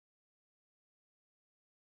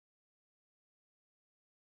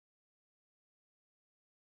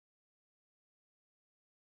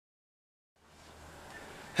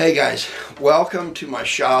Hey guys, welcome to my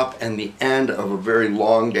shop and the end of a very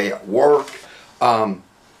long day at work.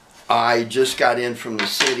 I just got in from the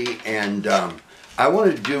city and I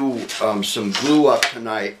want to do some glue up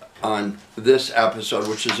tonight on this episode,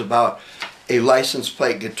 which is about a license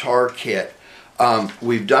plate guitar kit.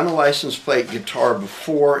 We've done a license plate guitar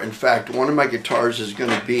before. In fact, one of my guitars is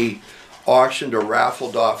going to be auctioned or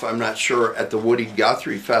raffled off, I'm not sure, at the Woody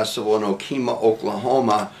Guthrie Festival in Okemah,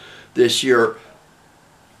 Oklahoma this year.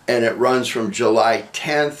 And it runs from July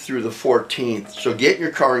 10th through the 14th. So get in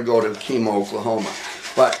your car and go to Okemah, Oklahoma.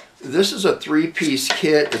 But this is a three-piece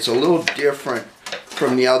kit. It's a little different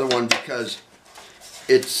from the other one because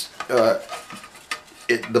it's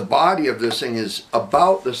the body of this thing is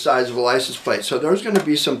about the size of a license plate. So there's going to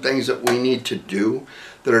be some things that we need to do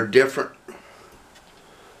that are different.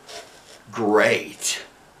 Great.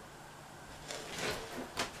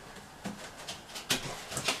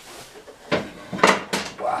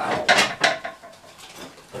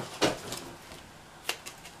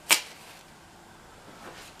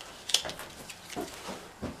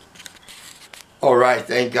 All right,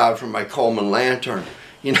 thank God for my Coleman lantern.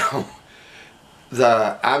 You know,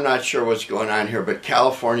 I'm not sure what's going on here, but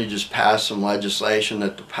California just passed some legislation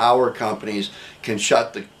that the power companies can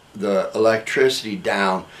shut the electricity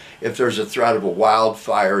down if there's a threat of a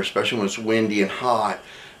wildfire, especially when it's windy and hot.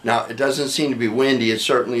 Now, it doesn't seem to be windy. It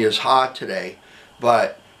certainly is hot today,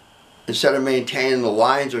 but instead of maintaining the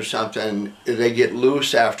lines or something, they get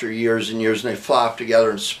loose after years and years and they flop together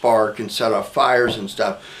and spark and set off fires and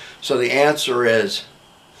stuff. So the answer is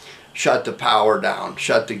shut the power down,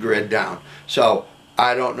 shut the grid down. So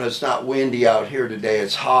I don't know, it's not windy out here today,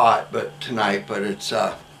 it's hot tonight, but it's,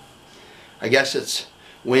 I guess it's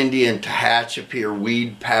windy in Tehachapi or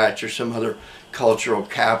Weed Patch or some other cultural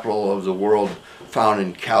capital of the world found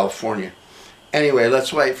in California. Anyway,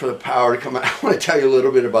 let's wait for the power to come out. I want to tell you a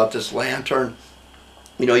little bit about this lantern.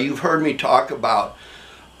 You know, you've heard me talk about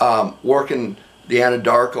working the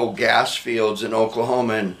Anadarko gas fields in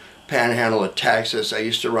Oklahoma and Panhandle of Texas. I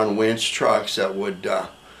used to run winch trucks that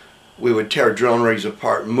we would tear drilling rigs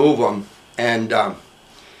apart and move them. And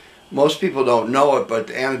most people don't know it, but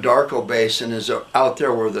the Anadarko Basin is out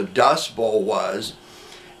there where the Dust Bowl was.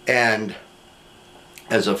 And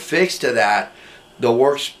as a fix to that, the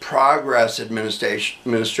Works Progress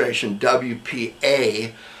Administration,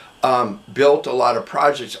 WPA, built a lot of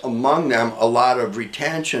projects, among them a lot of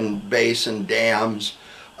retention basin dams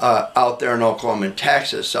out there in Oklahoma and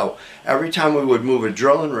Texas. So every time we would move a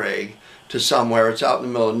drilling rig to somewhere, it's out in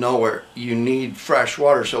the middle of nowhere, you need fresh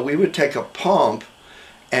water. So we would take a pump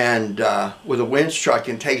and with a winch truck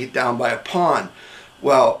and take it down by a pond.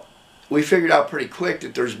 Well, we figured out pretty quick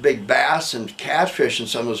that there's big bass and catfish in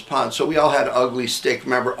some of those ponds. So we all had ugly stick,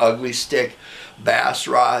 remember ugly stick bass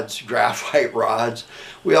rods, graphite rods.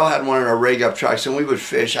 We all had one in our rig up trucks and we would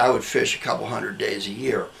fish. I would fish a couple hundred days a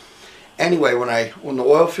year. Anyway, when the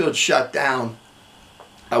oil field shut down,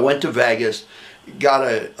 I went to Vegas, got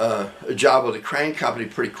a job with a crane company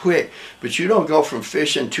pretty quick, but you don't go from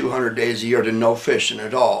fishing 200 days a year to no fishing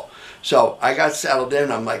at all. So I got settled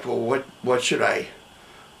in. I'm like, well, what should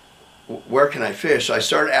where can I fish? So I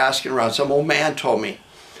started asking around. Some old man told me,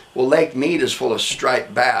 well, Lake Mead is full of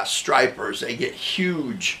striped bass, stripers. They get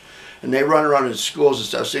huge and they run around in schools and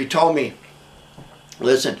stuff. So he told me,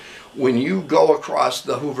 listen, when you go across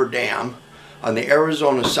the Hoover Dam on the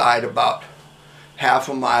Arizona side about half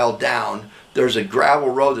a mile down, there's a gravel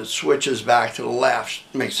road that switches back to the left,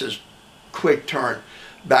 makes this quick turn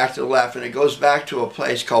back to the left, and it goes back to a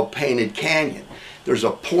place called Painted Canyon. There's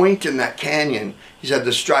a point in that canyon. He said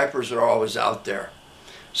the stripers are always out there.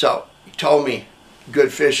 So he told me,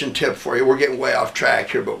 good fishing tip for you. We're getting way off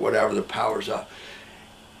track here, but whatever, the power's up.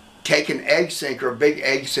 Take an egg sinker, a big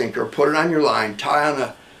egg sinker, put it on your line, tie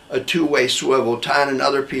on a two-way swivel, tie on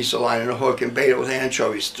another piece of line and a hook and bait it with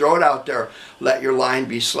anchovies. Throw it out there, let your line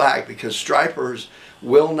be slack, because stripers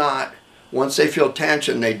will not, once they feel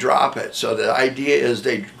tension, they drop it. So the idea is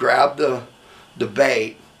they grab the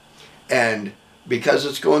bait, and because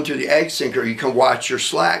it's going through the egg sinker, you can watch your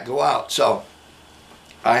slack go out. So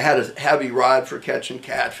I had a heavy rod for catching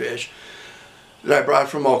catfish that I brought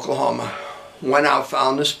from Oklahoma. Went out,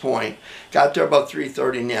 found this point, got there about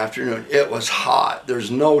 3:30 in the afternoon. It was hot.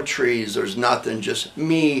 There's no trees, there's nothing, just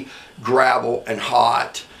me, gravel, and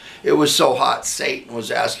hot. It was so hot, Satan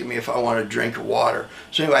was asking me if I wanted a drink of water.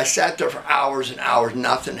 So anyway, I sat there for hours and hours,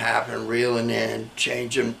 nothing happened, reeling in,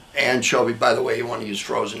 changing anchovy. By the way, you want to use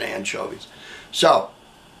frozen anchovies. So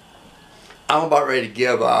I'm about ready to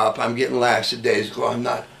give up. I'm getting lackadaisical. I'm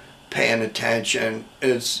not paying attention.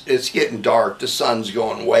 It's getting dark. The sun's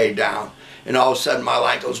going way down. And all of a sudden my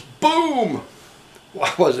line goes boom. Well,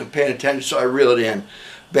 I wasn't paying attention, so I reeled in.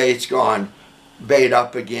 Bait's gone. Bait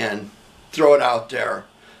up again. Throw it out there.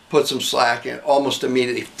 Put some slack in. Almost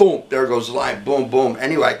immediately, boom, there goes the line. Boom, boom.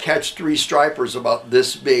 Anyway, I catch 3 stripers about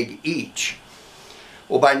this big each.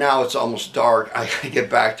 Well, by now it's almost dark. I gotta get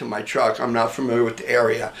back to my truck. I'm not familiar with the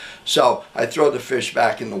area. So I throw the fish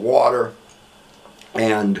back in the water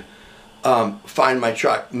and find my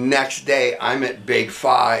truck. Next day, I'm at Big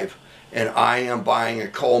 5 and I am buying a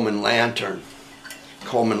Coleman lantern.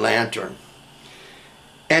 Coleman lantern.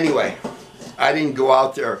 Anyway, I didn't go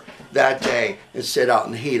out there that day and sit out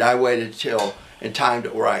in the heat. I waited till and timed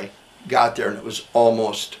it where I got there and it was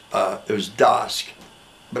almost, it was dusk.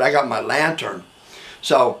 But I got my lantern.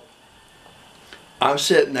 So I'm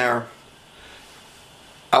sitting there.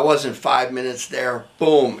 I wasn't 5 minutes there.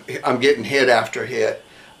 Boom, I'm getting hit after hit.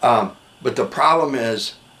 But the problem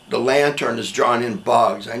is the lantern is drawing in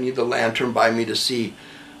bugs. I need the lantern by me to see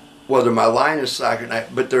whether my line is slack or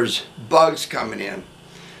not, but there's bugs coming in.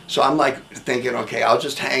 So I'm like thinking, okay, I'll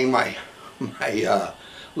just hang my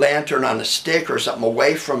lantern on a stick or something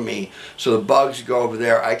away from me so the bugs go over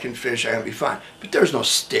there, I can fish, I can be fine. But there's no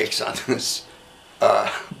sticks on this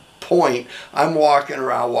point. I'm walking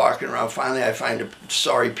around. Finally I find a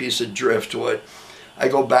sorry piece of driftwood. I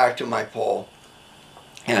go back to my pole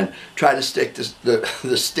and try to stick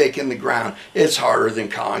the stick in the ground. It's harder than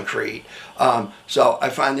concrete. So I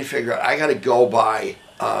finally figure out I got to go by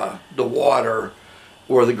the water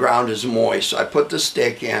where the ground is moist. So I put the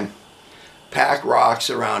stick in, pack rocks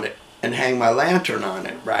around it, and hang my lantern on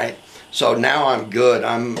it, right? So now I'm good.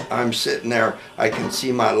 I'm sitting there. I can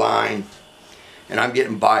see my line, and I'm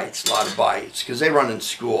getting bites, a lot of bites, because they run in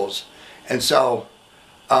schools. And so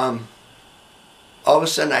all of a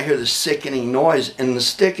sudden I hear this sickening noise, and the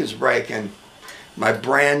stick is breaking. My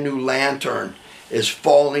brand new lantern is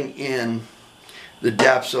falling in the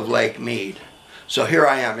depths of Lake Mead. So here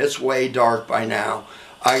I am. It's way dark by now.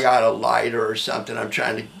 I got a lighter or something. I'm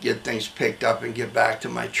trying to get things picked up and get back to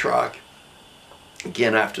my truck.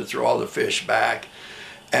 Again, I have to throw all the fish back.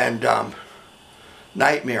 And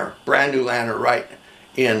nightmare, brand new lantern right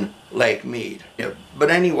in Lake Mead. Yeah.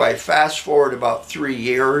 But anyway, fast forward about 3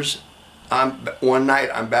 years. One night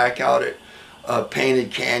I'm back out at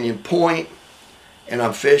Painted Canyon Point and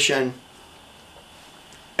I'm fishing.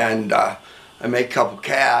 And I make a couple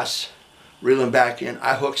casts, reeling back in.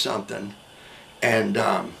 I hook something. And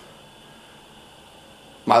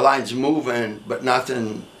my line's moving, but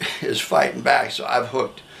nothing is fighting back. So I've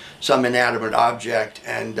hooked some inanimate object,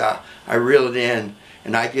 and I reel it in,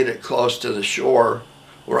 and I get it close to the shore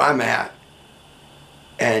where I'm at,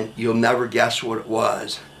 and you'll never guess what it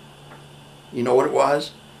was. You know what it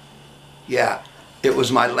was? Yeah, it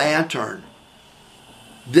was my lantern.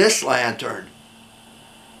 This lantern.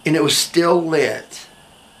 And it was still lit.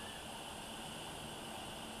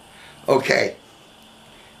 Okay.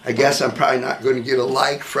 I guess I'm probably not going to get a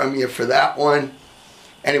like from you for that one.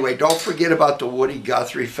 Anyway, don't forget about the Woody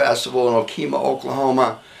Guthrie Festival in Okemah,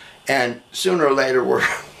 Oklahoma. And sooner or later,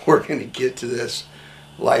 we're going to get to this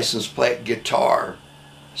license plate guitar.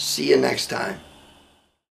 See you next time.